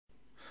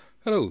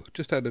Hello,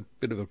 just had a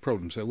bit of a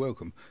problem, so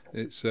welcome.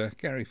 It's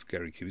Gary for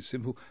Gary Keep It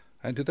Simple,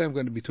 and today I'm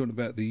going to be talking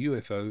about the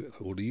UFO,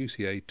 or the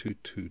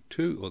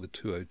UCA222, or the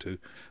 202,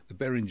 the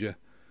Behringer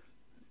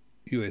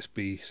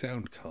USB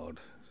sound card,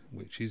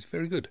 which is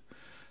very good.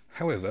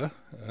 However,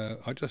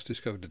 I just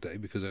discovered today,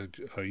 because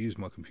I used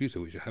my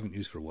computer, which I haven't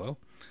used for a while,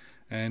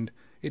 and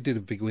it did a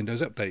big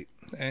Windows update,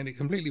 and it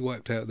completely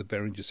wiped out the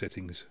Behringer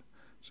settings.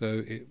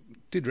 So it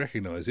did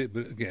recognise it,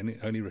 but again, it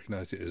only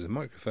recognised it as a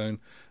microphone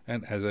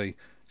and as a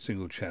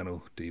single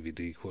channel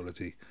DVD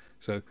quality.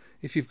 So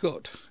if you've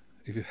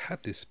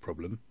had this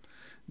problem,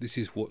 this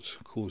is what's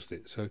caused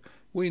it. So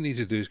what you need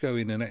to do is go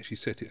in and actually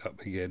set it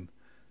up again.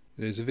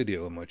 There's a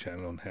video on my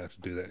channel on how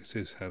to do that. It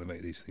says how to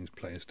make these things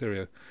play in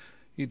stereo.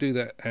 You do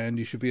that and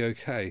you should be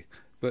okay.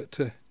 But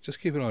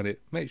just keep an eye on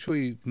it. Make sure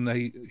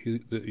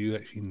that you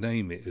actually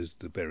name it as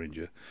the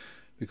Behringer,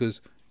 because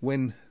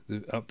when the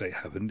update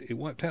happened, it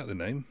wiped out the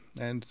name,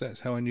 and that's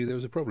how I knew there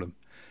was a problem.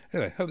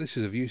 Anyway, hope this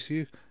is of use to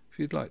you. If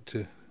you'd like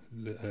to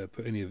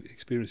put any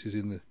experiences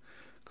in the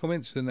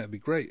comments, then that'd be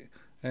great.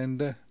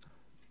 And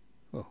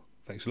well,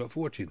 thanks a lot for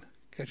watching.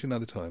 Catch you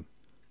another time.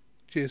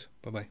 Cheers.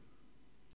 Bye bye.